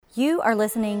You are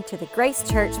listening to the Grace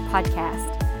Church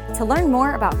podcast. To learn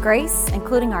more about Grace,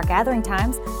 including our gathering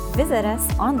times, visit us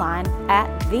online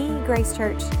at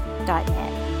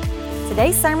thegracechurch.net.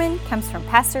 Today's sermon comes from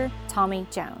Pastor Tommy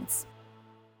Jones.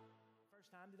 First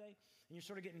time today, and you're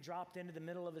sort of getting dropped into the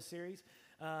middle of a series,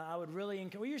 I would really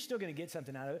encourage, well, you're still going to get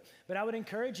something out of it, but I would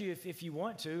encourage you if you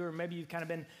want to, or maybe you've kind of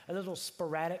been a little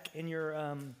sporadic in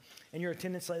your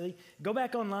attendance lately, go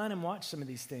back online and watch some of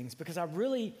these things, because I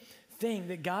really think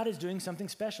that God is doing something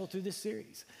special through this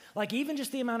series. Like even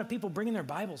just the amount of people bringing their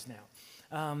Bibles now.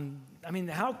 I mean,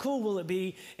 how cool will it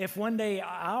be if one day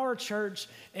our church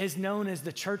is known as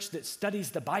the church that studies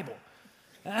the Bible?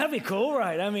 That'd be cool,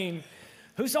 right? I mean,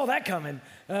 who saw that coming?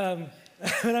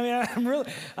 But I mean,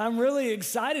 I'm really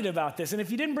excited about this. And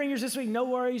if you didn't bring yours this week, no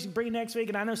worries. You can bring it next week.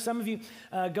 And I know some of you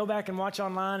go back and watch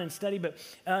online and study. But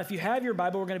if you have your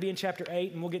Bible, we're going to be in chapter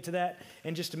 8, and we'll get to that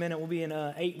in just a minute. We'll be in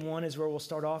 8:1 is where we'll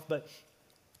start off. But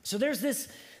so there's this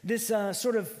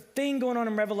sort of thing going on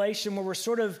in Revelation where we're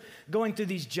sort of going through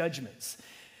these judgments.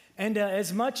 And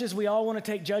as much as we all want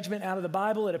to take judgment out of the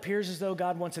Bible, it appears as though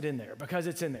God wants it in there because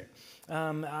it's in there.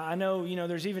 I know,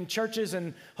 there's even churches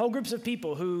and whole groups of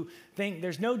people who think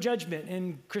there's no judgment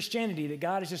in Christianity, that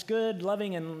God is just good,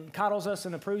 loving, and coddles us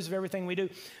and approves of everything we do.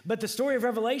 But the story of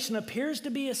Revelation appears to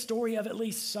be a story of at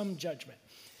least some judgment.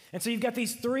 And so you've got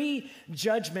these 3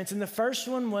 judgments, and the first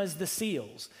one was the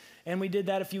seals. And we did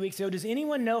that a few weeks ago. Does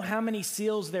anyone know how many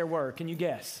seals there were? Can you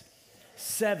guess?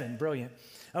 7. Brilliant.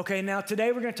 Okay, now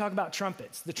today we're going to talk about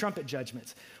trumpets, the trumpet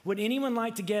judgments. Would anyone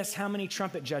like to guess how many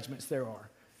trumpet judgments there are?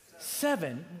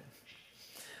 7.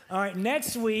 All right,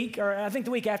 next week, or I think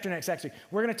the week after next, actually,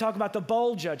 we're going to talk about the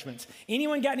bowl judgments.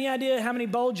 Anyone got any idea how many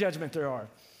bowl judgments there are?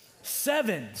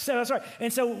 7. So that's right.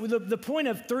 And so the point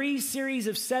of 3 series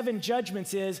of 7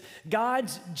 judgments is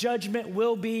God's judgment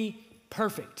will be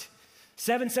perfect.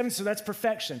 7, so that's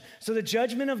perfection. So the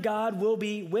judgment of God will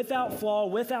be without flaw,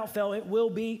 without fail. It will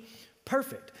be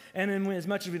perfect. And then as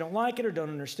much as we don't like it or don't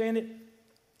understand it,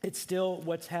 it's still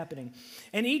what's happening.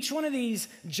 And each one of these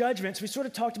judgments, we sort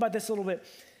of talked about this a little bit.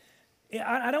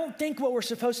 I don't think what we're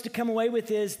supposed to come away with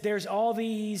is there's all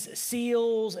these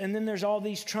seals, and then there's all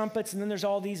these trumpets, and then there's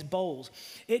all these bowls.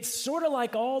 It's sort of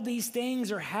like all these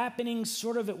things are happening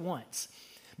sort of at once.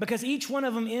 Because each one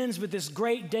of them ends with this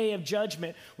great day of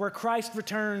judgment where Christ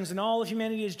returns and all of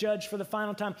humanity is judged for the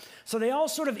final time. So they all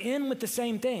sort of end with the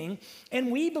same thing.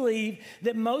 And we believe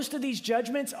that most of these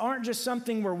judgments aren't just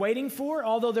something we're waiting for,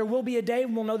 although there will be a day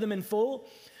when we'll know them in full.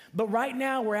 But right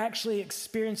now we're actually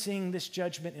experiencing this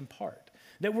judgment in part.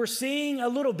 That we're seeing a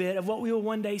little bit of what we will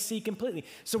one day see completely.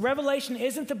 So Revelation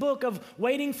isn't the book of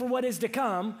waiting for what is to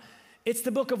come. It's the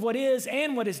book of what is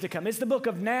and what is to come. It's the book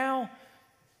of now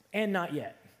and not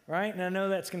yet. Right? And I know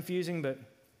that's confusing, but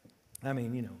I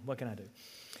mean, what can I do?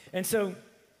 And so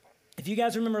if you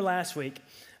guys remember last week,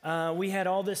 we had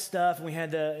all this stuff,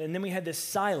 and then we had this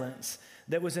silence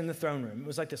that was in the throne room. It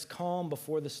was like this calm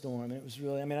before the storm. And it was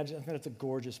really, I think it's a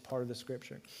gorgeous part of the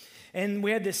scripture. And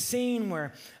we had this scene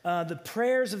where the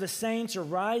prayers of the saints are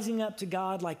rising up to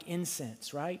God like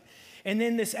incense, right? And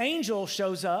then this angel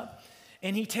shows up,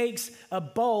 and he takes a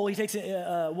bowl, he takes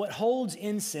what holds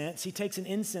incense, he takes an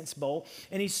incense bowl,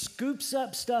 and he scoops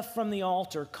up stuff from the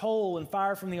altar, coal and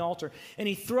fire from the altar, and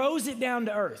he throws it down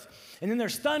to earth. And then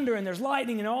there's thunder and there's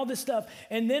lightning and all this stuff.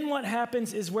 And then what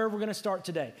happens is where we're going to start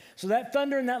today. So that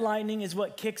thunder and that lightning is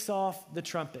what kicks off the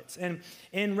trumpets. And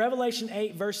in Revelation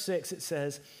 8, verse 6, it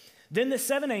says, "Then the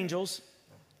 7 angels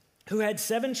who had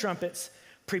 7 trumpets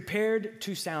prepared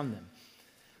to sound them."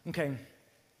 Okay.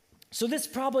 So this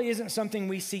probably isn't something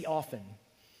we see often,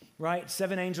 right?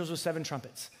 7 angels with 7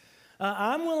 trumpets.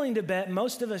 I'm willing to bet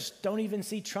most of us don't even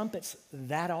see trumpets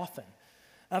that often.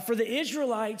 For the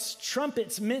Israelites,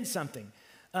 trumpets meant something.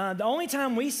 The only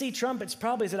time we see trumpets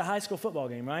probably is at a high school football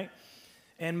game, right?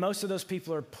 And most of those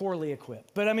people are poorly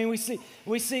equipped. But I mean, we see,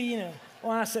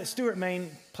 well, I said Stuart Maine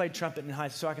played trumpet in high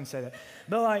school, so I can say that.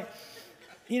 But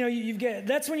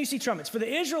that's when you see trumpets. For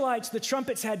the Israelites, the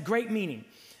trumpets had great meaning,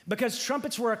 because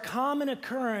trumpets were a common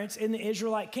occurrence in the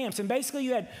Israelite camps. And basically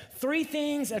you had 3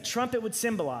 things a trumpet would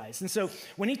symbolize. And so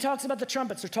when he talks about the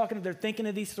trumpets, they're thinking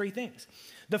of these 3 things.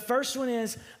 The first one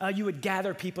is you would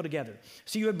gather people together.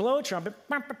 So you would blow a trumpet,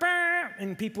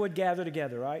 and people would gather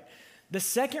together, right? The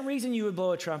second reason you would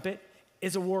blow a trumpet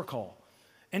is a war call.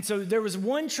 And so there was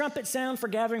one trumpet sound for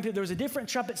gathering people. There was a different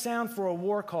trumpet sound for a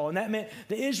war call. And that meant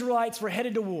the Israelites were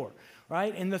headed to war,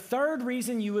 right? And the third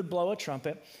reason you would blow a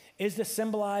trumpet is to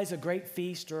symbolize a great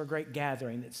feast or a great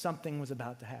gathering, that something was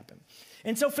about to happen.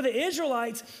 And so for the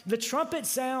Israelites, the trumpet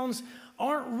sounds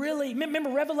aren't really, remember,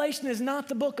 Revelation is not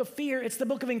the book of fear, it's the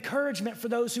book of encouragement for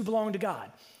those who belong to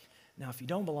God. Now, if you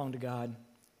don't belong to God,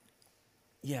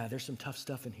 yeah, there's some tough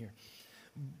stuff in here.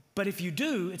 But if you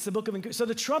do, it's the book of encouragement. So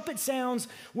the trumpet sounds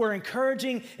were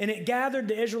encouraging, and it gathered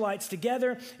the Israelites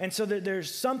together, and so that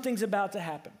there's something's about to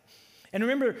happen. And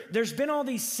remember, there's been all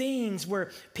these scenes where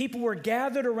people were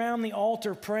gathered around the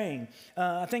altar praying.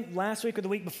 I think last week or the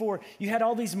week before, you had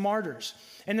all these martyrs.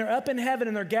 And they're up in heaven,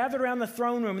 and they're gathered around the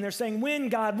throne room, and they're saying, when,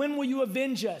 God, when will you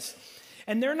avenge us?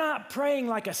 And they're not praying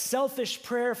like a selfish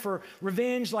prayer for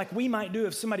revenge like we might do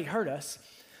if somebody hurt us.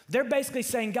 They're basically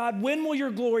saying, God, when will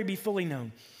your glory be fully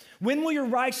known? When will your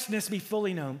righteousness be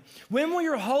fully known? When will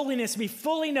your holiness be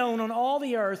fully known on all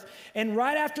the earth? And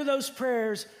right after those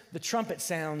prayers, the trumpet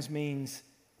sounds means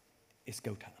it's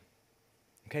go time.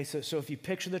 Okay, so if you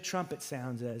picture the trumpet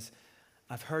sounds as,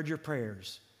 I've heard your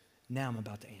prayers, now I'm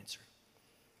about to answer.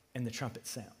 And the trumpet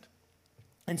sound.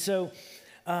 And so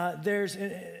there's I'm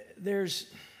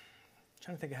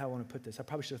trying to think of how I want to put this. I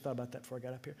probably should have thought about that before I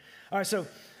got up here. All right, so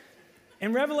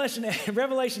in Revelation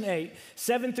 8,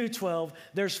 7 through 12,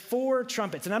 there's 4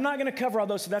 trumpets. And I'm not going to cover all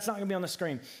those, so that's not going to be on the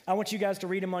screen. I want you guys to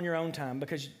read them on your own time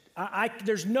because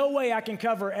there's no way I can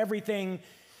cover everything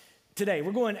today.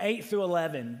 We're going 8 through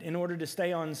 11 in order to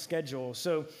stay on schedule.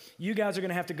 So you guys are going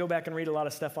to have to go back and read a lot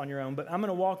of stuff on your own. But I'm going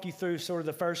to walk you through sort of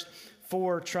the first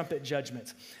 4 trumpet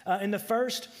judgments. In the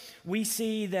first, we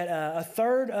see that a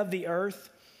third of the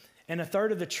earth and a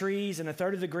third of the trees and a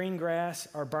third of the green grass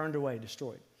are burned away,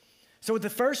 destroyed. So the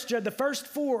first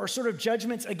 4 are sort of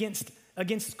judgments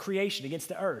against creation, against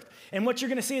the earth. And what you're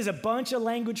going to see is a bunch of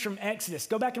language from Exodus.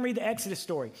 Go back and read the Exodus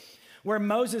story where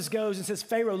Moses goes and says,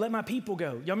 Pharaoh, let my people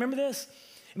go. Y'all remember this?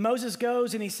 And Moses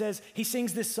goes and he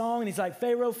sings this song and he's like,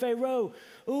 Pharaoh, Pharaoh,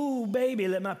 ooh, baby,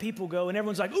 let my people go. And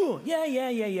everyone's like, ooh, yeah.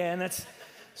 And that's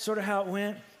sort of how it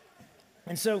went.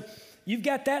 And so you've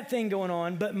got that thing going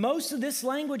on, but most of this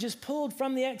language is pulled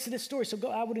from the Exodus story. So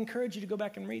I would encourage you to go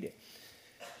back and read it.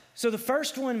 So the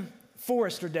first one,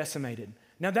 forests are decimated.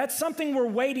 Now that's something we're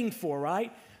waiting for,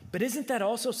 right? But isn't that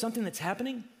also something that's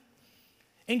happening?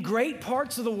 In great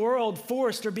parts of the world,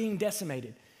 forests are being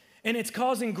decimated. And it's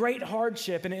causing great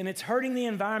hardship and it's hurting the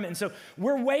environment. And so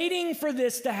we're waiting for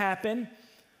this to happen,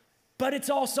 but it's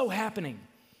also happening.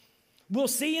 We'll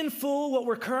see in full what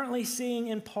we're currently seeing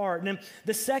in part. And then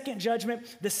the second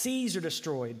judgment, the seas are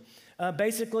destroyed.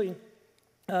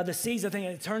 The seas, I think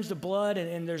it turns to blood,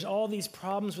 and there's all these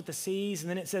problems with the seas. And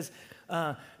then it says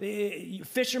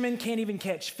fishermen can't even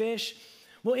catch fish.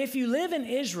 Well, if you live in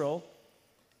Israel,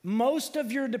 most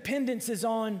of your dependence is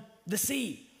on the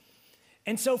sea.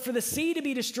 And so for the sea to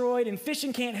be destroyed and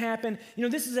fishing can't happen,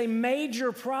 this is a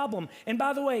major problem. And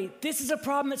by the way, this is a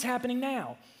problem that's happening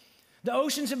now. The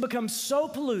oceans have become so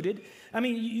polluted. I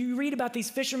mean, you read about these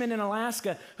fishermen in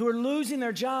Alaska who are losing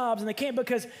their jobs, and they can't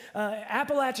because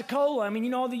Apalachicola,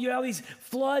 you have these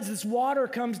floods, this water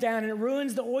comes down and it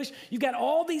ruins the oyster. You've got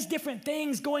all these different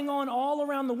things going on all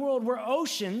around the world where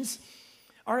oceans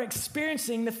are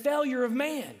experiencing the failure of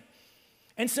man.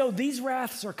 And so these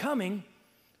wraths are coming,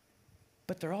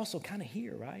 but they're also kind of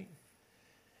here, right?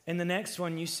 And the next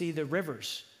one, you see the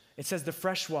rivers. It says the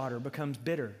fresh water becomes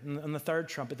bitter. On the third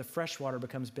trumpet, the fresh water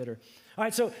becomes bitter. All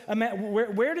right, so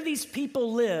where do these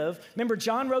people live? Remember,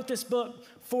 John wrote this book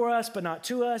for us, but not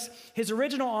to us. His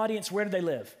original audience, where do they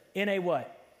live? In a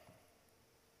what?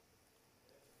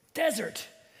 Desert.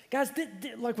 Guys,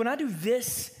 like when I do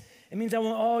this, it means I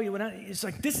want all you. It's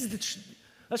like this is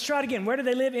let's try it again. Where do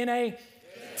they live? In a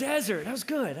desert. That was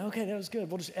good. Okay, that was good.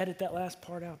 We'll just edit that last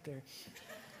part out there.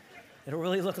 It'll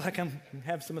really look like I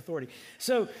have some authority.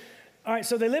 So, all right,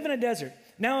 so they live in a desert.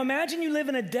 Now imagine you live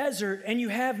in a desert and you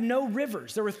have no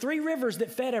rivers. There were 3 rivers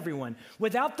that fed everyone.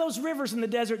 Without those rivers in the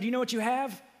desert, do you know what you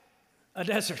have? A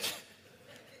desert.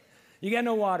 You got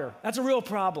no water. That's a real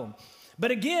problem.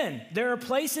 But again, there are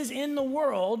places in the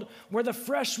world where the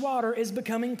fresh water is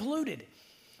becoming polluted.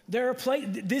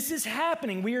 This is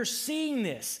happening. We are seeing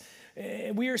this.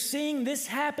 We are seeing this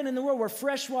happen in the world where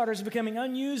fresh water is becoming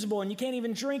unusable and you can't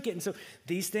even drink it. And so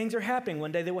these things are happening.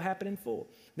 One day they will happen in full.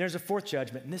 There's a 4th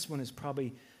judgment, and this one is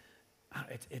probably,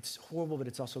 it's horrible, but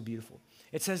it's also beautiful.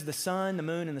 It says the sun, the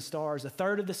moon, and the stars, a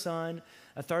third of the sun,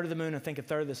 a third of the moon, I think a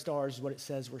third of the stars is what it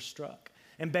says were struck.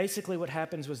 And basically what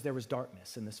happens was there was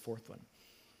darkness in this 4th one.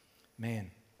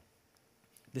 Man,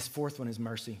 this 4th one is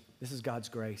mercy. This is God's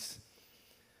grace.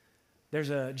 There's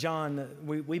a John,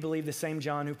 we believe the same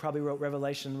John who probably wrote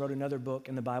Revelation, wrote another book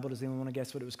in the Bible. Does anyone want to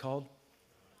guess what it was called?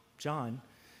 John.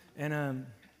 And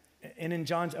in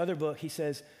John's other book, he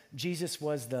says, Jesus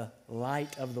was the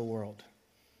light of the world.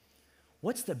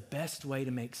 What's the best way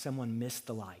to make someone miss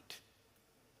the light?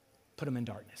 Put them in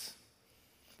darkness.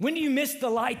 When do you miss the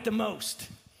light the most?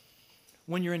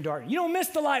 When you're in darkness. You don't miss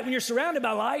the light when you're surrounded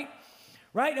by light.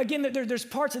 right? Again, there's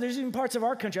even parts of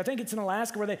our country, I think it's in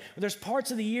Alaska, where there's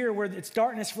parts of the year where it's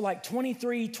darkness for like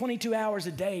 23, 22 hours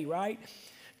a day, right?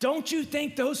 Don't you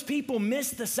think those people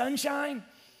miss the sunshine?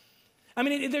 I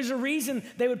mean, there's a reason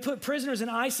they would put prisoners in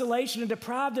isolation and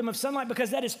deprive them of sunlight,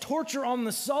 because that is torture on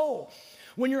the soul.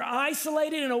 When you're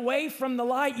isolated and away from the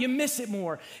light, you miss it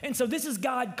more. And so this is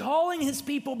God calling his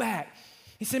people back.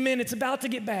 He said, man, it's about to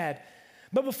get bad.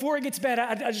 But before it gets bad,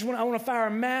 I want to fire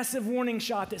a massive warning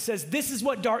shot that says, this is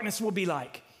what darkness will be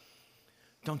like.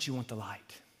 Don't you want the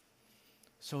light?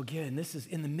 So again, this is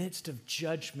in the midst of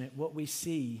judgment. What we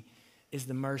see is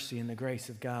the mercy and the grace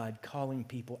of God calling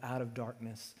people out of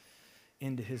darkness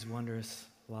into his wondrous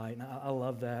light. And I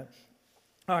love that.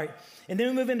 All right, and then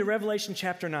we move into Revelation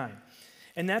chapter 9.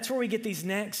 And that's where we get these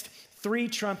next 3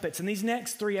 trumpets. And these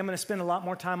next 3, I'm going to spend a lot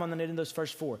more time on than I did in those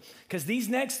first 4. Because these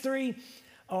next 3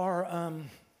 are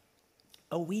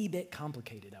a wee bit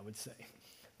complicated, I would say.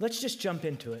 Let's just jump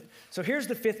into it. So here's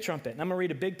the 5th trumpet. And I'm going to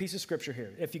read a big piece of scripture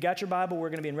here. If you got your Bible, we're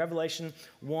going to be in Revelation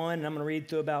 1, and I'm going to read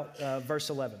through about verse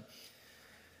 11.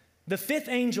 The 5th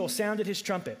angel sounded his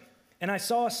trumpet, and I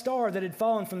saw a star that had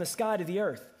fallen from the sky to the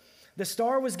earth. The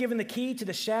star was given the key to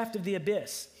the shaft of the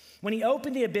abyss. When he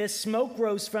opened the abyss, smoke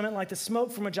rose from it like the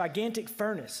smoke from a gigantic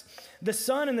furnace. The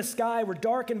sun and the sky were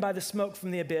darkened by the smoke from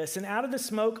the abyss, and out of the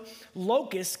smoke,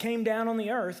 locusts came down on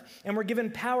the earth and were given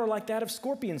power like that of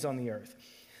scorpions on the earth.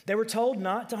 They were told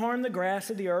not to harm the grass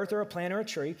of the earth or a plant or a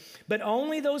tree, but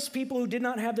only those people who did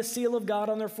not have the seal of God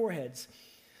on their foreheads.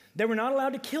 They were not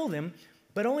allowed to kill them,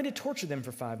 but only to torture them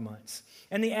for 5 months.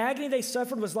 And the agony they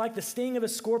suffered was like the sting of a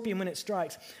scorpion when it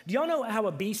strikes. Do y'all know how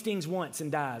a bee stings once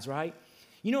and dies, right?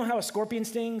 You know how a scorpion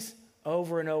stings?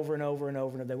 Over and over and over and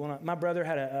over and over. They will not. My brother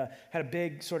had a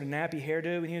big sort of nappy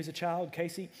hairdo when he was a child,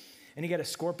 Casey, and he got a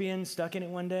scorpion stuck in it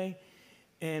one day,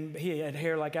 and he had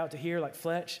hair like out to here, like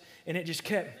Fletch, and it just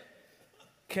kept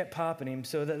popping him.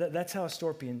 So that's how a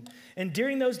scorpion. And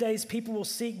during those days, people will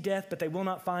seek death, but they will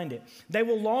not find it. They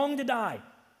will long to die,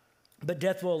 but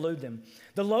death will elude them.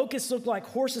 The locusts looked like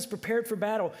horses prepared for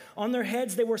battle. On their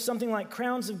heads they wore something like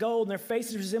crowns of gold, and their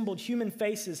faces resembled human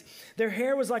faces. Their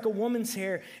hair was like a woman's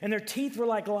hair, and their teeth were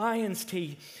like lions'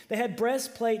 teeth. They had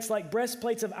breastplates like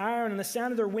breastplates of iron, and the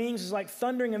sound of their wings was like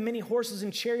thundering of many horses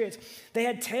and chariots. They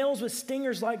had tails with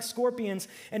stingers like scorpions,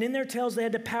 and in their tails they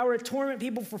had the power to torment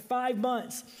people for 5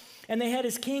 months. And they had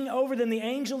as king over them the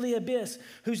angel of the abyss,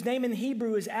 whose name in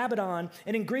Hebrew is Abaddon,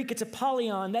 and in Greek it's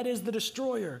Apollyon, that is the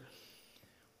destroyer.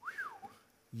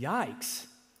 Yikes.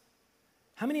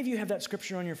 How many of you have that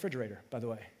scripture on your refrigerator, by the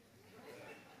way?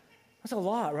 That's a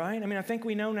lot, right? I mean, I think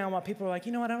we know now why people are like,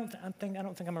 you know what, I don't think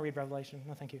I'm going to read Revelation.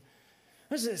 No, thank you.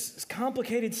 This is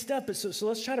complicated stuff, but so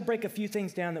let's try to break a few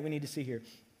things down that we need to see here.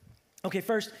 Okay,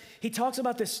 first, he talks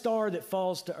about this star that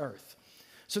falls to earth.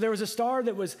 So there was a star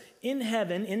that was in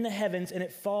heaven, in the heavens, and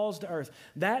it falls to earth.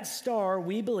 That star,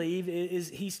 we believe,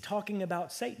 he's talking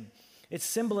about Satan. It's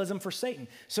symbolism for Satan.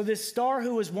 So this star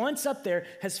who was once up there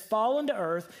has fallen to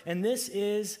earth, and this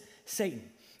is Satan.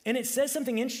 And it says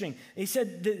something interesting. He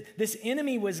said that this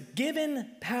enemy was given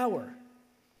power,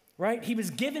 right? He was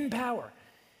given power.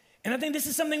 And I think this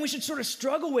is something we should sort of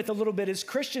struggle with a little bit as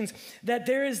Christians, that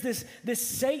there is this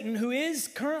Satan who is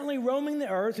currently roaming the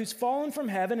earth, who's fallen from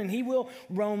heaven, and he will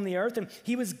roam the earth. And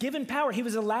he was given power. He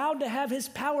was allowed to have his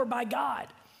power by God.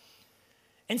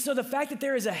 And so the fact that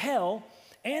there is a hell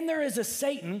and there is a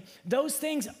Satan, those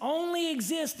things only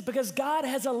exist because God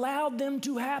has allowed them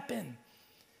to happen.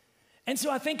 And so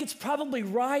I think it's probably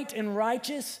right and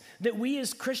righteous that we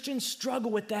as Christians struggle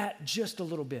with that just a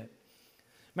little bit.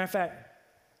 Matter of fact,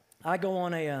 I go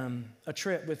on a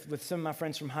trip with some of my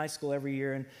friends from high school every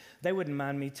year, and they wouldn't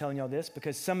mind me telling y'all this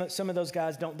because some of those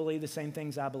guys don't believe the same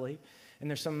things I believe. And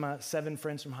there's some of my 7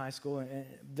 friends from high school, and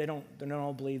they don't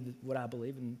all believe what I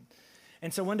believe.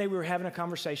 And so one day we were having a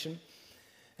conversation,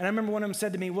 and I remember one of them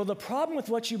said to me, well, the problem with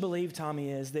what you believe,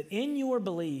 Tommy, is that in your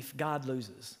belief, God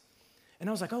loses. And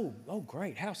I was like, oh,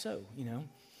 great, how so, you know?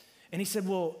 And he said,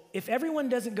 well, if everyone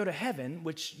doesn't go to heaven,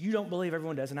 which you don't believe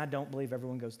everyone does, and I don't believe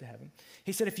everyone goes to heaven.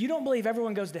 He said, if you don't believe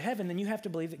everyone goes to heaven, then you have to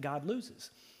believe that God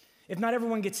loses. If not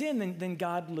everyone gets in, then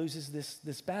God loses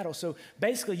this battle. So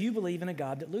basically, you believe in a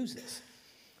God that loses.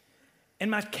 And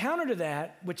my counter to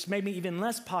that, which made me even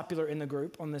less popular in the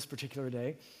group on this particular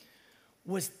day,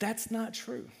 was that's not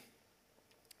true.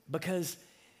 Because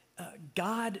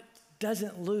God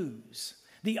doesn't lose.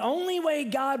 The only way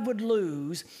God would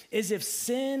lose is if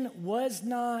sin was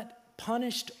not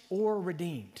punished or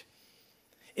redeemed.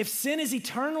 If sin is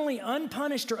eternally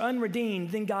unpunished or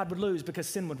unredeemed, then God would lose because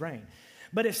sin would reign.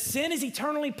 But if sin is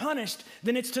eternally punished,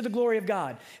 then it's to the glory of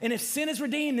God. And if sin is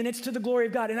redeemed, then it's to the glory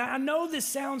of God. And I know this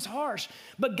sounds harsh,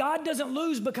 but God doesn't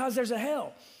lose because there's a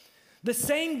hell. The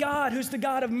same God who's the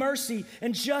God of mercy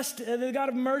and the God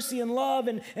of mercy and love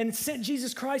and sent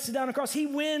Jesus Christ down on the cross, he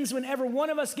wins whenever one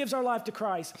of us gives our life to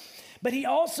Christ. But he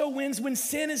also wins when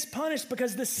sin is punished,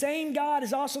 because the same God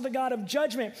is also the God of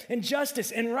judgment and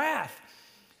justice and wrath.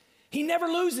 He never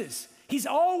loses. He's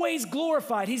always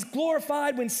glorified. He's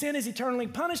glorified when sin is eternally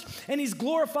punished, and he's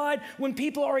glorified when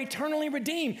people are eternally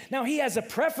redeemed. Now, he has a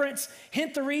preference,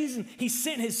 hence the reason he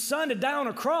sent his son to die on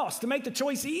a cross to make the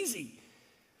choice easy.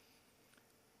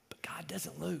 But God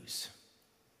doesn't lose.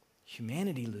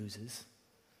 Humanity loses.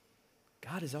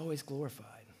 God is always glorified.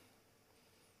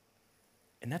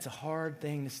 And that's a hard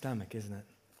thing to stomach, isn't it?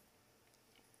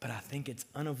 But I think it's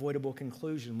unavoidable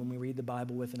conclusion when we read the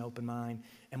Bible with an open mind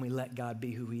and we let God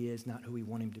be who he is, not who we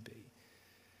want him to be.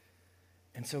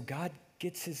 And so God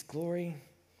gets his glory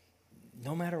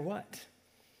no matter what.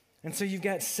 And so you've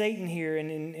got Satan here,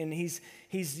 and he's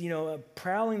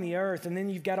prowling the earth, and then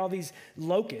you've got all these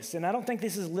locusts. And I don't think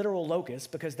this is literal locusts,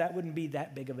 because that wouldn't be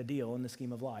that big of a deal in the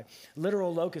scheme of life.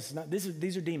 Literal locusts,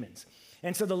 these are demons.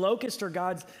 And so the locusts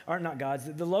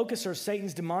the locusts are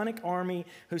Satan's demonic army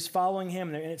who's following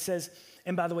him. And it says,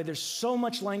 and by the way, there's so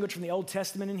much language from the Old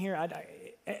Testament in here.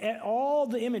 All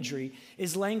the imagery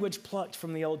is language plucked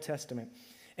from the Old Testament.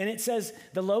 And it says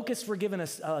the locusts were given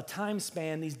a time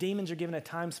span. These demons are given a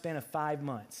time span of 5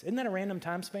 months. Isn't that a random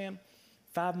time span?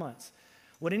 5 months.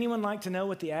 Would anyone like to know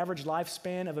what the average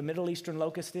lifespan of a Middle Eastern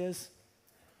locust is?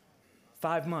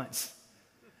 5 months.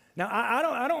 Now,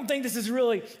 I don't think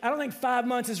 5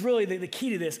 months is really the key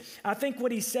to this. I think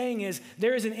what he's saying is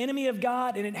there is an enemy of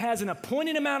God, and it has an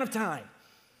appointed amount of time,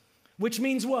 which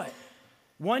means what?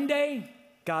 One day,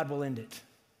 God will end it.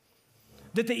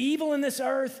 That the evil in this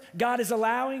earth, God is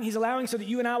allowing. He's allowing so that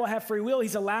you and I will have free will.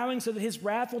 He's allowing so that his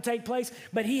wrath will take place,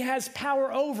 but he has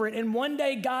power over it, and one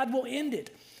day God will end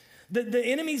it. The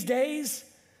enemy's days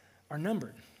are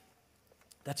numbered.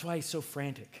 That's why he's so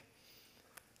frantic,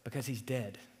 because he's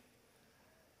dead.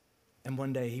 And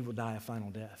one day he will die a final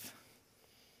death.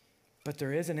 But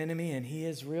there is an enemy, and he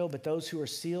is real. But those who are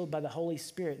sealed by the Holy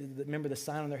Spirit, remember the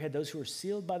sign on their head, those who are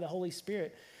sealed by the Holy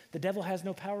Spirit, the devil has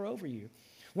no power over you.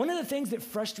 One of the things that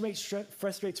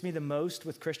frustrates me the most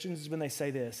with Christians is when they say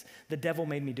this: the devil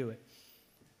made me do it.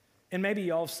 And maybe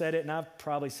y'all have said it, and I've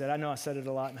probably said it. I know I said it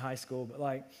a lot in high school, but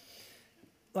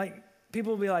like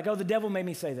people will be like, oh, the devil made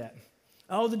me say that.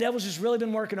 Oh, the devil's just really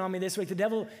been working on me this week. The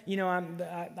devil,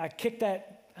 I kicked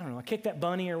that. I don't know, I kicked that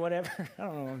bunny or whatever. I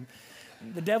don't know.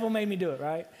 The devil made me do it,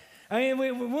 right? I mean,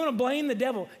 we want to blame the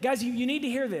devil. Guys, you need to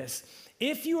hear this.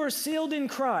 If you are sealed in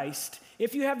Christ,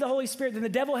 if you have the Holy Spirit, then the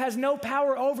devil has no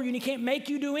power over you, and he can't make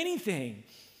you do anything.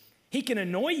 He can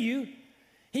annoy you.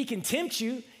 He can tempt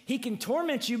you. He can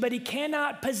torment you, but he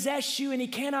cannot possess you, and he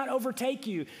cannot overtake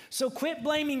you. So quit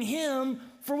blaming him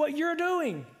for what you're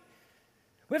doing.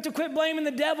 We have to quit blaming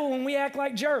the devil when we act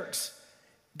like jerks.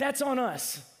 That's on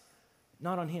us,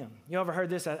 not on him. You ever heard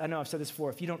this? I know I've said this before.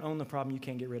 If you don't own the problem, you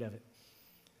can't get rid of it.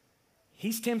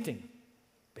 He's tempting,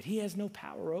 but he has no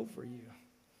power over you.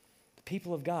 The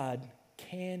people of God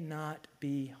cannot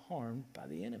be harmed by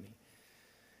the enemy.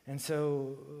 And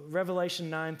so Revelation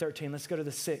 9:13, let's go to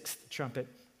the sixth trumpet.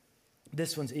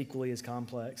 This one's equally as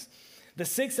complex. The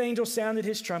sixth angel sounded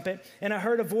his trumpet, and I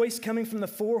heard a voice coming from the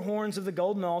four horns of the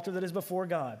golden altar that is before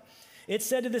God. It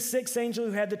said to the sixth angel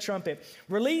who had the trumpet,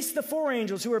 release the four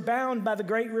angels who are bound by the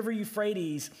great river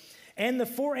Euphrates. And the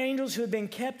four angels who had been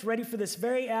kept ready for this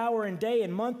very hour and day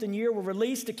and month and year were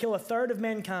released to kill a third of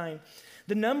mankind.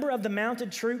 The number of the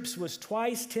mounted troops was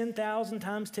twice 10,000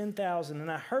 times 10,000,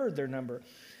 and I heard their number.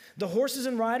 The horses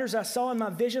and riders I saw in my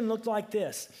vision looked like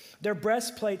this. Their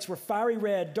breastplates were fiery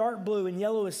red, dark blue, and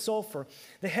yellow as sulfur.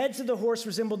 The heads of the horse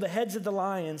resembled the heads of the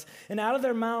lions, and out of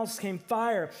their mouths came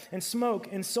fire and smoke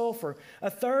and sulfur. A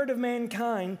third of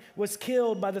mankind was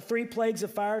killed by the three plagues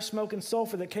of fire, smoke, and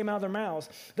sulfur that came out of their mouths.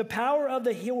 The power of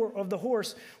the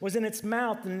horse was in its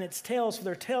mouth and in its tails, for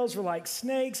their tails were like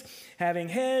snakes, having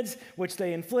heads which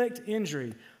they inflict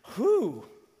injury. Who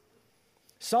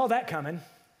saw that coming?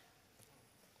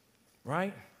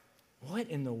 Right? What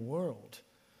in the world?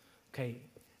 Okay,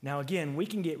 now again, we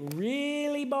can get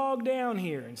really bogged down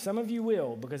here, and some of you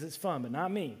will because it's fun, but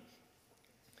not me.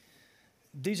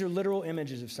 These are literal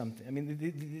images of something. I mean,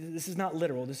 this is not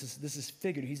literal. This is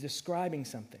figurative. He's describing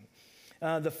something.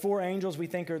 The four angels we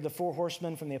think are the four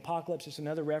horsemen from the apocalypse. Just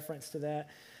another reference to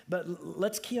that. But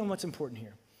let's key on what's important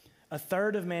here. A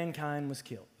third of mankind was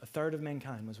killed. A third of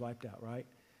mankind was wiped out, right?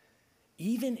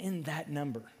 Even in that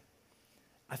number,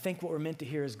 I think what we're meant to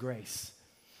hear is grace.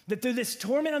 That through this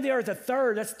torment of the earth, a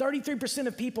third, that's 33%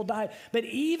 of people died. But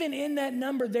even in that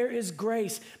number, there is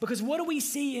grace. Because what do we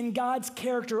see in God's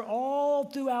character all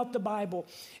throughout the Bible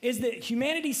is that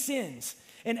humanity sins.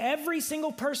 And every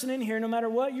single person in here, no matter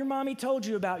what your mommy told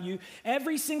you about you,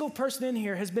 every single person in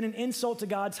here has been an insult to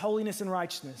God's holiness and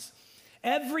righteousness.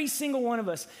 Every single one of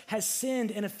us has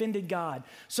sinned and offended God.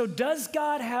 So does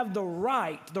God have the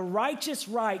right, the righteous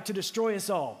right to destroy us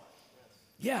all?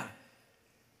 Yeah.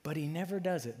 But he never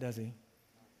does it, does he?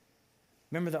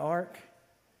 Remember the ark?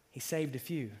 He saved a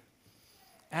few.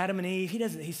 Adam and Eve,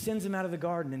 he sends them out of the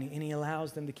garden and he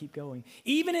allows them to keep going.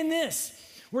 Even in this,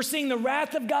 we're seeing the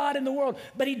wrath of God in the world,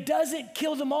 but he doesn't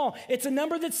kill them all. It's a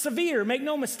number that's severe, make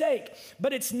no mistake,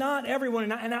 but it's not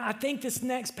everyone. And I think this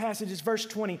next passage is verse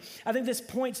 20. I think this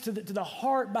points to the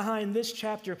heart behind this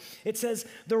chapter. It says,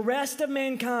 the rest of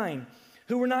mankind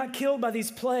who were not killed by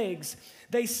these plagues,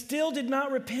 they still did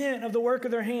not repent of the work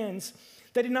of their hands.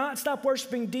 They did not stop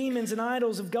worshiping demons and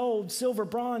idols of gold, silver,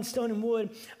 bronze, stone, and wood,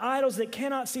 idols that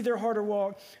cannot see their heart or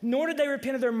walk, nor did they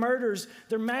repent of their murders,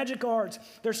 their magic arts,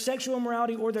 their sexual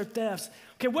immorality, or their thefts.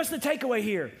 Okay, what's the takeaway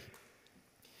here?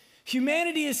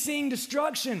 Humanity is seeing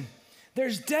destruction.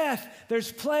 There's death,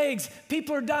 there's plagues,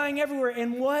 people are dying everywhere,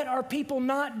 and what are people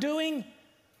not doing?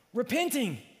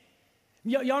 Repenting.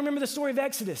 Y'all remember the story of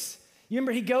Exodus? You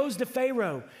remember he goes to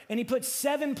Pharaoh and he puts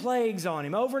 7 plagues on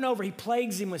him. Over and over, he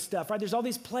plagues him with stuff, right? There's all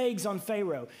these plagues on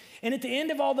Pharaoh. And at the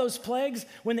end of all those plagues,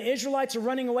 when the Israelites are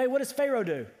running away, what does Pharaoh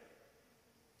do?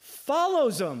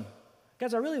 Follows them.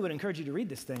 Guys, I really would encourage you to read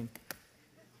this thing.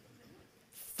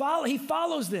 He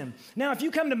follows them. Now, if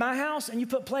you come to my house and you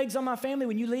put plagues on my family,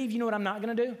 when you leave, you know what I'm not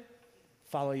going to do?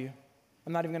 Follow you.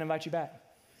 I'm not even going to invite you back.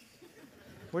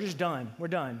 We're just done. We're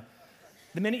done.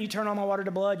 The minute you turn on my water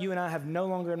to blood, you and I have no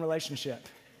longer in relationship.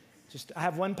 I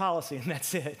have one policy and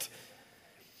that's it.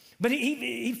 But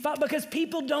he fought because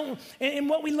people don't, and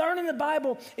what we learn in the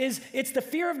Bible is it's the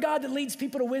fear of God that leads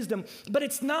people to wisdom, but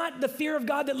it's not the fear of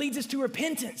God that leads us to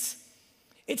repentance.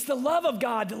 It's the love of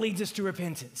God that leads us to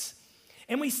repentance.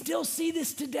 And we still see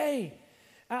this today.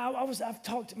 I've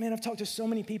talked to so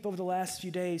many people over the last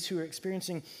few days who are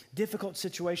experiencing difficult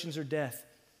situations or death.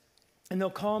 And they'll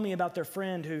call me about their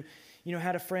friend who,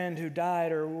 had a friend who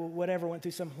died or whatever, went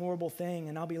through some horrible thing,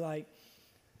 and I'll be like,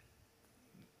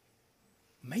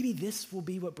 maybe this will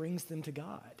be what brings them to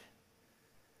God.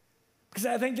 Because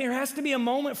I think there has to be a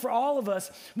moment for all of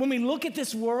us when we look at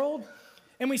this world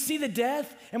and we see the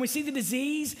death and we see the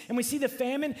disease and we see the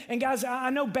famine. And guys,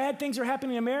 I know bad things are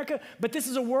happening in America, but this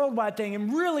is a worldwide thing,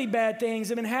 and really bad things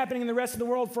have been happening in the rest of the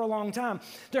world for a long time.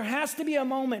 There has to be a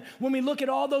moment when we look at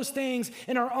all those things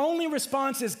and our only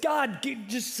response is, God,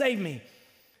 just save me.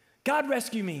 God,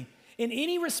 rescue me. And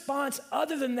any response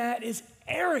other than that is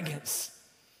arrogance.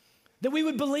 That we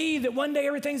would believe that one day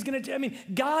everything's going to,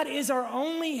 God is our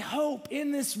only hope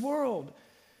in this world.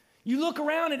 You look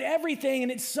around at everything,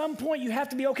 and at some point you have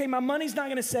to be, okay, my money's not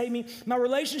going to save me. My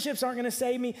relationships aren't going to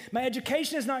save me. My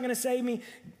education is not going to save me,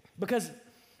 because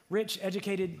rich,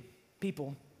 educated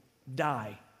people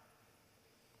die.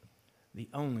 The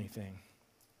only thing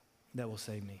that will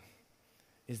save me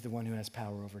is the one who has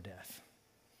power over death.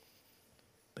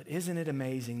 But isn't it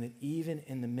amazing that even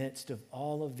in the midst of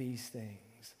all of these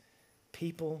things,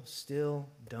 people still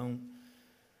don't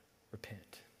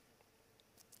repent?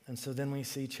 And so then we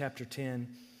see chapter 10,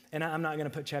 and I'm not going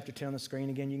to put chapter 10 on the screen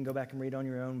again. You can go back and read on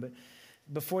your own. But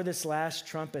before this last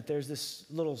trumpet, there's this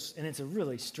little, and it's a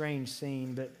really strange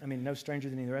scene, but no stranger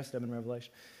than the rest of them in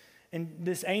Revelation. And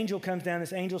this angel comes down.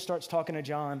 This angel starts talking to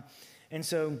John. And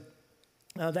so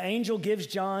the angel gives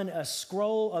John a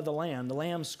scroll of the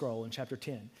Lamb scroll in chapter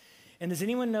 10. And does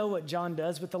anyone know what John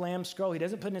does with the Lamb scroll? He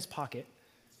doesn't put it in his pocket.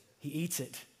 He eats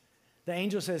it. The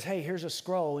angel says, hey, here's a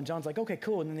scroll. And John's like, okay,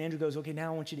 cool. And then the angel goes, okay,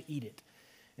 now I want you to eat it.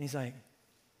 And he's like,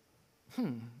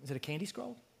 is it a candy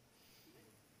scroll?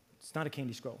 It's not a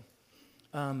candy scroll.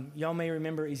 Y'all may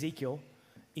remember Ezekiel.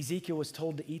 Ezekiel was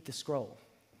told to eat the scroll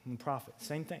from the prophet.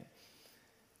 Same thing.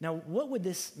 Now, what would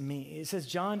this mean? It says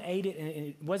John ate it, and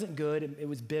it wasn't good. It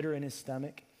was bitter in his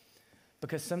stomach,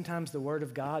 because sometimes the word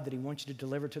of God that he wants you to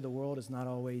deliver to the world is not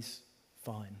always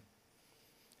fun.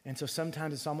 And so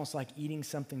sometimes it's almost like eating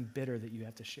something bitter that you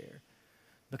have to share.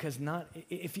 Because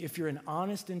if you're an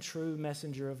honest and true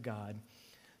messenger of God,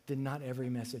 then not every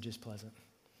message is pleasant.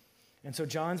 And so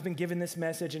John's been given this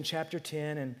message in chapter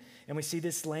 10, and we see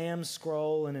this Lamb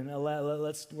scroll, and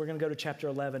we're going to go to chapter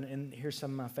 11, and here's some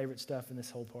of my favorite stuff in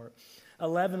this whole part.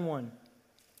 11:1,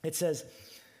 it says,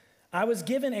 I was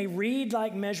given a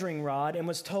reed-like measuring rod and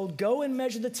was told, go and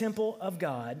measure the temple of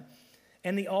God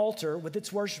and the altar with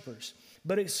its worshipers,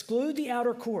 but exclude the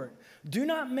outer court. Do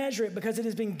not measure it, because it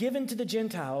has been given to the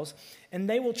Gentiles, and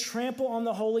they will trample on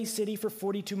the holy city for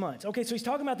 42 months. Okay, so he's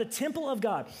talking about the temple of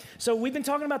God. So we've been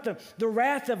talking about the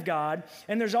wrath of God,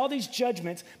 and there's all these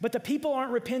judgments, but the people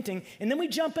aren't repenting. And then we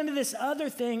jump into this other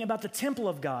thing about the temple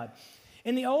of God.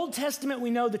 In the Old Testament, we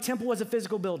know the temple was a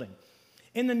physical building.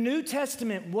 In the New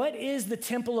Testament, what is the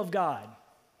temple of God?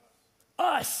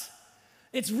 Us.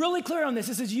 It's really clear on this.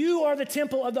 It says, you are the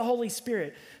temple of the Holy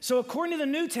Spirit. So according to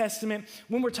the New Testament,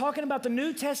 when we're talking about the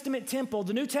New Testament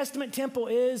temple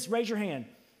is, raise your hand.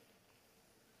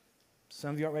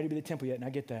 Some of you aren't ready to be the temple yet, and I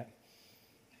get that.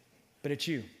 But it's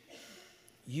you.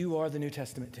 You are the New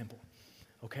Testament temple.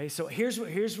 Okay, so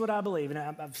here's what I believe. And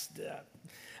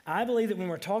I believe that when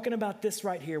we're talking about this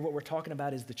right here, what we're talking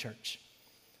about is the church.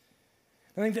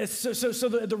 I think that's, so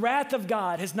the wrath of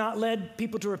God has not led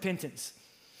people to repentance.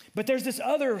 But there's this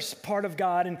other part of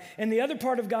God, and the other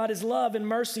part of God is love and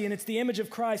mercy, and it's the image of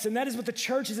Christ, and that is what the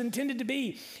church is intended to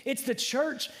be. It's the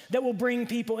church that will bring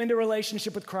people into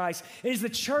relationship with Christ. It is the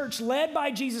church led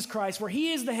by Jesus Christ, where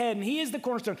he is the head and he is the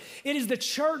cornerstone. It is the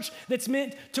church that's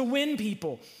meant to win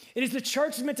people. It is the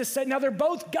church that's meant to say, now they're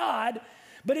both God,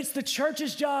 but it's the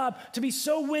church's job to be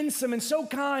so winsome and so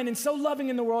kind and so loving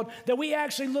in the world that we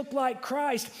actually look like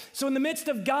Christ. So in the midst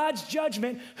of God's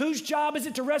judgment, whose job is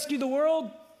it to rescue the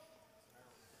world?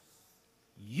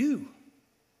 You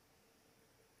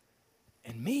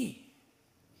and me,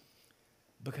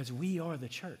 because we are the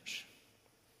church.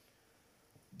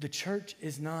 The church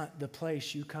is not the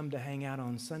place you come to hang out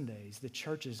on Sundays. The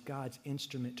church is God's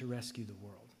instrument to rescue the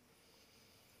world.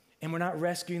 And we're not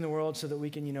rescuing the world so that we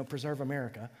can, preserve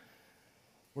America.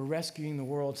 We're rescuing the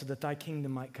world so that thy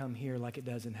kingdom might come here like it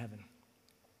does in heaven.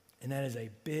 And that is a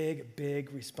big,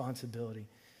 big responsibility.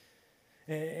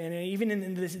 And even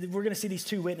in this, we're going to see these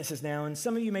two witnesses now, and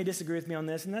some of you may disagree with me on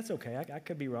this, and that's okay. I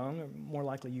could be wrong, or more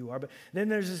likely you are. But then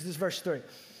there's this verse 3.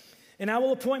 And I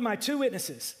will appoint my two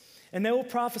witnesses, and they will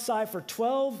prophesy for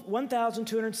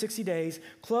 1,260 days,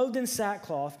 clothed in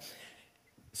sackcloth.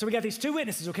 So we got these two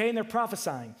witnesses, okay, and they're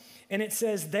prophesying. And it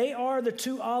says, they are the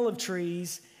two olive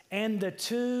trees and the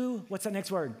two, what's that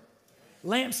next word?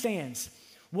 Lampstands.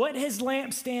 What has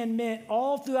lampstand meant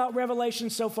all throughout Revelation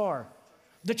so far?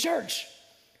 The church.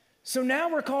 So now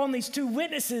we're calling these two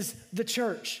witnesses the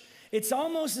church. It's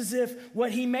almost as if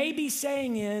what he may be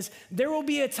saying is there will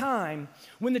be a time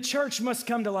when the church must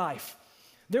come to life.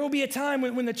 There will be a time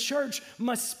when the church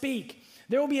must speak.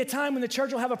 There will be a time when the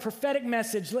church will have a prophetic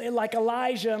message like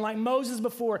Elijah and like Moses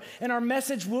before, and our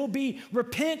message will be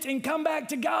repent and come back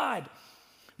to God.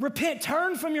 Repent,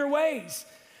 turn from your ways.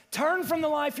 Turn from the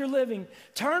life you're living.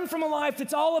 Turn from a life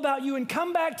that's all about you and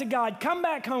come back to God. Come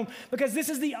back home, because this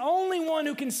is the only one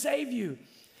who can save you.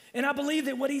 And I believe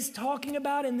that what he's talking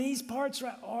about in these parts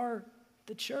are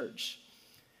the church.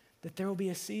 That there will be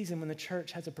a season when the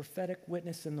church has a prophetic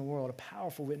witness in the world, a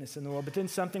powerful witness in the world. But then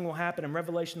something will happen in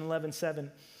Revelation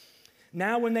 11:7.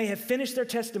 Now when they have finished their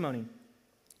testimony,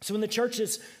 so when the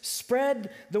churches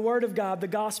spread the word of God, the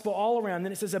gospel all around,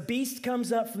 then it says a beast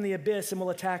comes up from the abyss and will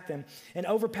attack them and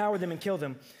overpower them and kill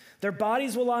them. Their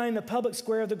bodies will lie in the public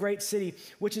square of the great city,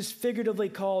 which is figuratively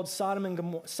called Sodom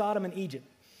and Egypt,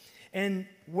 and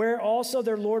where also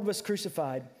their Lord was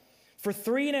crucified. For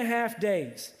 3.5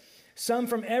 days, some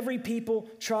from every people,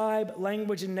 tribe,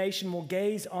 language, and nation will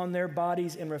gaze on their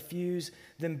bodies and refuse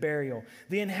them burial.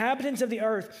 The inhabitants of the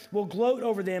earth will gloat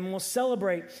over them and will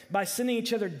celebrate by sending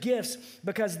each other gifts,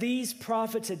 because these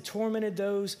prophets had tormented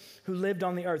those who lived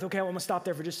on the earth. Okay, I'm going to stop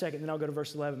there for just a second, then I'll go to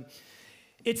verse 11.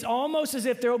 It's almost as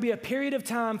if there will be a period of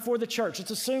time for the church.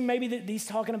 Let's assume maybe that he's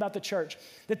talking about the church,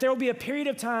 that there will be a period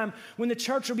of time when the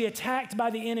church will be attacked by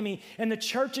the enemy and the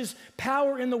church's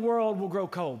power in the world will grow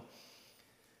cold.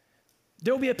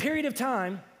 There will be a period of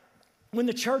time when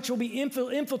the church will be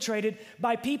infiltrated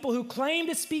by people who claim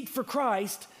to speak for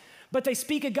Christ, but they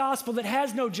speak a gospel that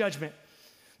has no judgment.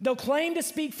 They'll claim to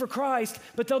speak for Christ,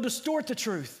 but they'll distort the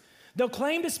truth. They'll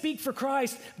claim to speak for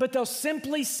Christ, but they'll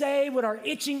simply say what our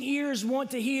itching ears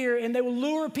want to hear, and they will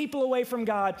lure people away from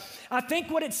God. I think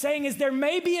what it's saying is there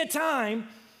may be a time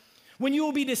when you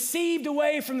will be deceived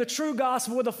away from the true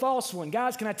gospel with a false one.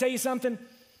 Guys, can I tell you something?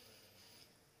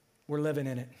 We're living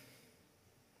in it.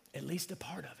 At least a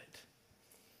part of it.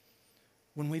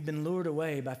 When we've been lured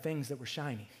away by things that were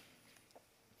shiny.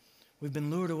 We've been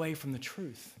lured away from the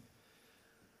truth.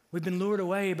 We've been lured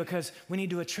away because we need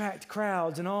to attract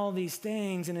crowds and all these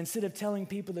things, and instead of telling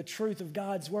people the truth of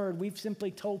God's word, we've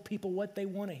simply told people what they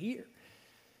want to hear.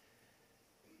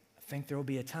 I think there will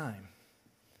be a time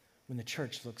when the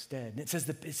church looks dead. And it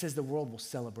says the world will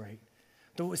celebrate.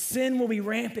 The sin will be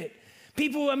rampant.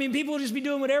 People will just be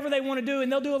doing whatever they want to do,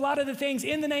 and they'll do a lot of the things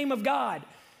in the name of God.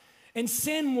 And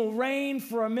sin will reign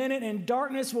for a minute, and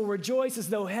darkness will rejoice as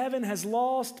though heaven has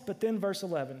lost. But then verse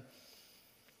 11,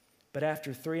 but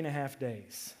after 3.5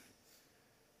 days,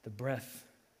 the breath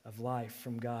of life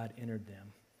from God entered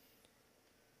them.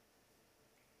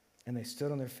 And they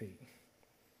stood on their feet,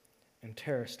 and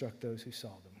terror struck those who saw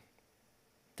them.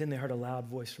 Then they heard a loud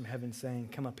voice from heaven saying,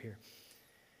 come up here.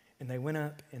 And they went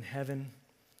up in heaven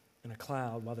in a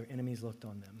cloud while their enemies looked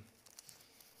on them.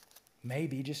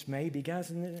 Maybe, just maybe,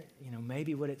 guys,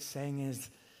 maybe what it's saying is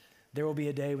there will be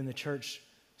a day when the church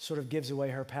sort of gives away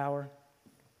her power,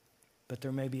 but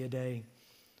there may be a day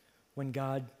when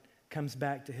God comes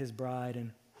back to his bride.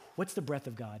 And what's the breath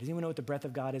of God? Does anyone know what the breath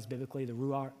of God is biblically? The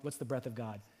ruach. What's the breath of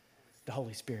God? The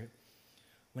Holy Spirit.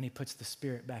 When he puts the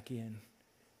Spirit back in,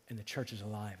 and the church is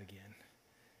alive again.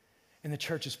 And the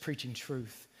church is preaching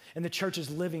truth. And the church is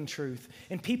living truth.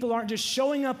 And people aren't just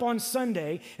showing up on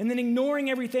Sunday and then ignoring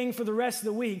everything for the rest of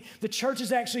the week. The church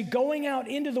is actually going out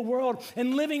into the world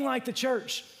and living like the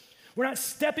church. We're not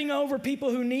stepping over people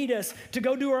who need us to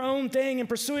go do our own thing and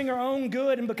pursuing our own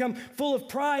good and become full of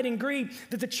pride and greed.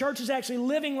 That the church is actually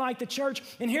living like the church.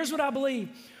 And here's what I believe.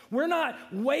 We're not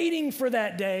waiting for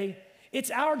that day.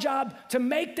 It's our job to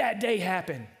make that day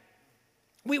happen.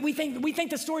 We think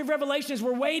the story of Revelation is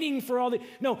we're waiting for all the...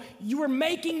 No, you are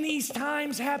making these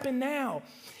times happen now.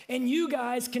 And you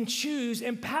guys can choose,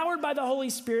 empowered by the Holy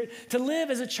Spirit, to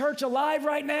live as a church alive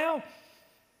right now,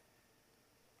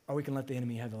 or we can let the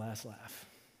enemy have the last laugh.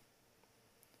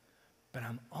 But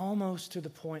I'm almost to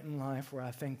the point in life where I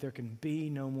think there can be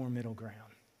no more middle ground.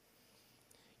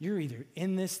 You're either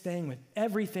in this thing with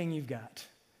everything you've got,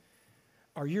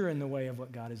 or you're in the way of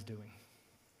what God is doing.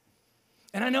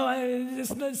 And I know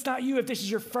it's not you if this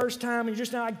is your first time and you're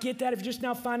just now, I get that. If you're just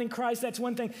now finding Christ, that's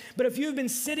one thing. But if you've been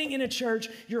sitting in a church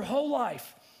your whole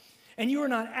life and you are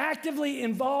not actively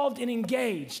involved and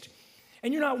engaged,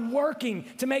 and you're not working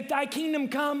to make thy kingdom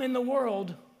come in the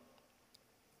world,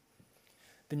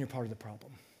 then you're part of the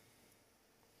problem.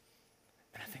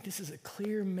 And I think this is a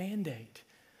clear mandate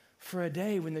for a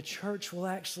day when the church will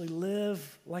actually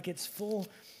live like it's full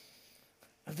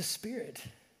of the Spirit.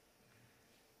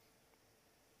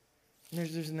 And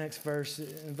there's the next verse.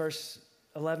 In verse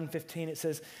 11:15, it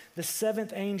says, the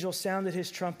seventh angel sounded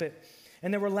his trumpet,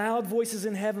 and there were loud voices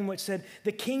in heaven which said,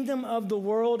 the kingdom of the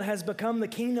world has become the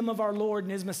kingdom of our Lord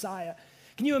and his Messiah.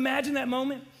 Can you imagine that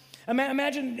moment?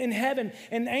 Imagine in heaven,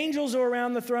 and angels are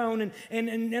around the throne,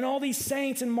 and all these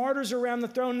saints and martyrs are around the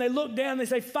throne, and they look down and they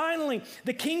say, finally,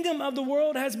 the kingdom of the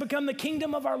world has become the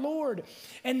kingdom of our Lord.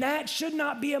 And that should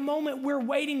not be a moment we're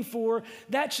waiting for.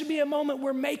 That should be a moment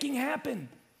we're making happen.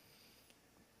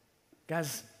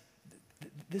 Guys,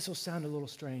 this will sound a little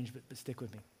strange, but stick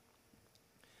with me.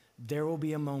 There will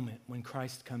be a moment when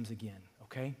Christ comes again,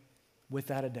 okay?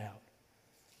 Without a doubt.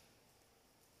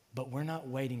 But we're not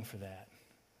waiting for that,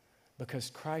 because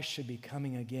Christ should be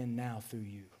coming again now through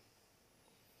you.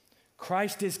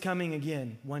 Christ is coming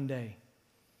again one day,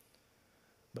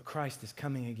 but Christ is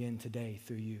coming again today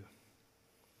through you.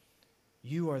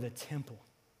 You are the temple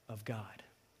of God.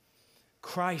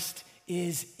 Christ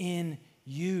is in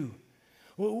you.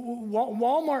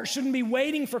 Walmart shouldn't be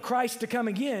waiting for Christ to come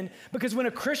again, because when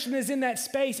a Christian is in that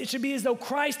space, it should be as though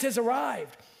Christ has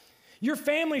arrived. Your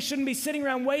family shouldn't be sitting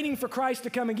around waiting for Christ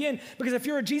to come again, because if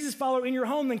you're a Jesus follower in your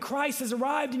home, then Christ has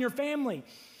arrived in your family.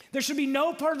 There should be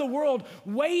no part of the world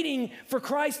waiting for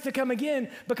Christ to come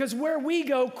again, because where we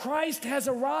go, Christ has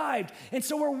arrived. And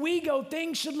so where we go,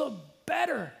 things should look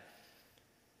better.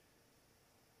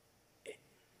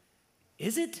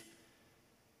 Is it?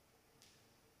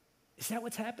 Is that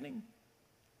what's happening?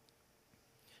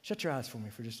 Shut your eyes for me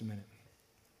for just a minute.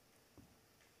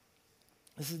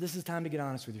 This is time to get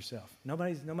honest with yourself.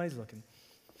 Nobody's looking.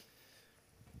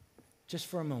 Just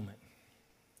for a moment.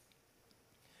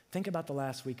 Think about the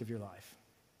last week of your life.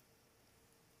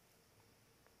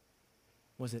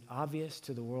 Was it obvious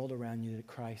to the world around you that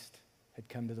Christ had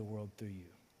come to the world through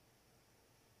you?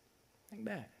 Think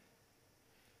back.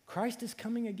 Christ is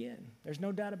coming again. There's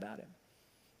no doubt about it.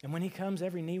 And when he comes,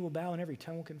 every knee will bow and every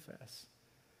tongue will confess.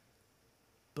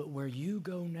 But where you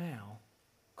go now,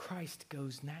 Christ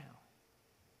goes now.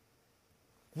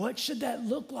 What should that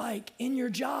look like in your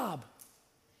job?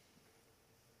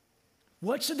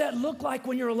 What should that look like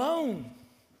when you're alone?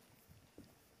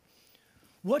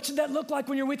 What should that look like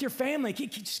when you're with your family?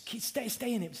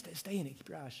 Stay in it. Stay in it. Keep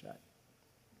your eyes shut.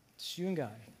 It's you and God.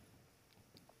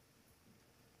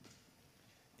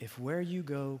 If where you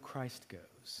go, Christ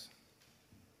goes,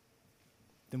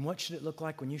 then what should it look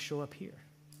like when you show up here?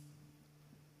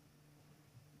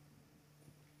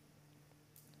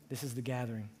 This is the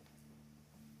gathering.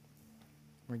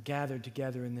 We're gathered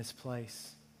together in this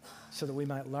place so that we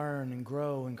might learn and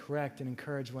grow and correct and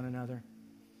encourage one another.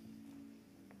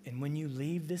 And when you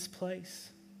leave this place,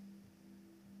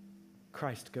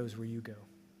 Christ goes where you go.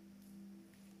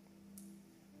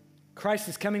 Christ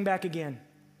is coming back again,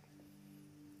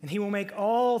 and he will make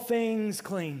all things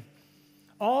clean.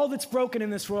 All that's broken in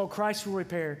this world, Christ will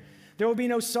repair. There will be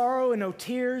no sorrow and no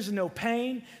tears and no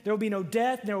pain. There will be no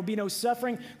death. There will be no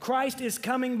suffering. Christ is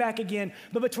coming back again.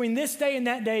 But between this day and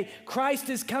that day, Christ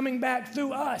is coming back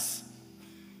through us.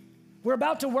 We're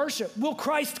about to worship. Will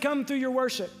Christ come through your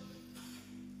worship?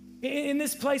 In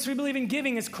this place, we believe in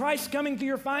giving. Is Christ coming through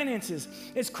your finances?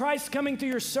 Is Christ coming through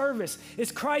your service?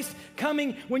 Is Christ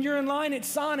coming when you're in line at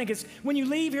Sonic? Is when you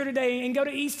leave here today and go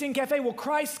to East End Cafe, will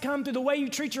Christ come through the way you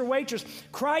treat your waitress?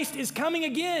 Christ is coming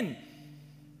again.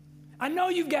 I know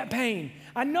you've got pain.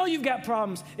 I know you've got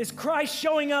problems. Is Christ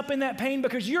showing up in that pain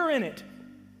because you're in it?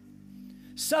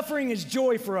 Suffering is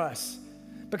joy for us,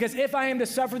 because if I am to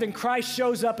suffer, then Christ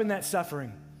shows up in that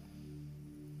suffering.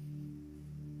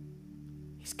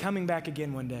 He's coming back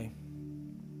again one day.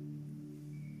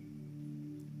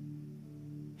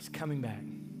 He's coming back.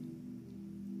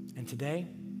 And today,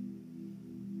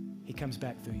 he comes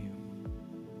back through you.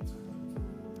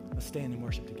 Let's stand and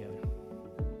worship together.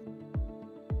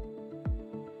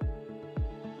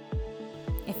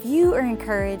 If you are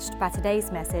encouraged by today's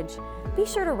message, be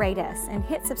sure to rate us and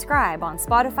hit subscribe on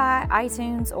Spotify,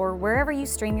 iTunes, or wherever you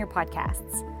stream your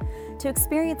podcasts. To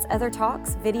experience other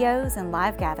talks, videos, and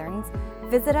live gatherings,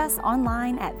 visit us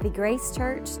online at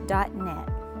thegracechurch.net.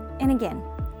 And again,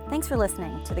 thanks for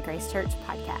listening to the Grace Church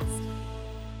Podcast.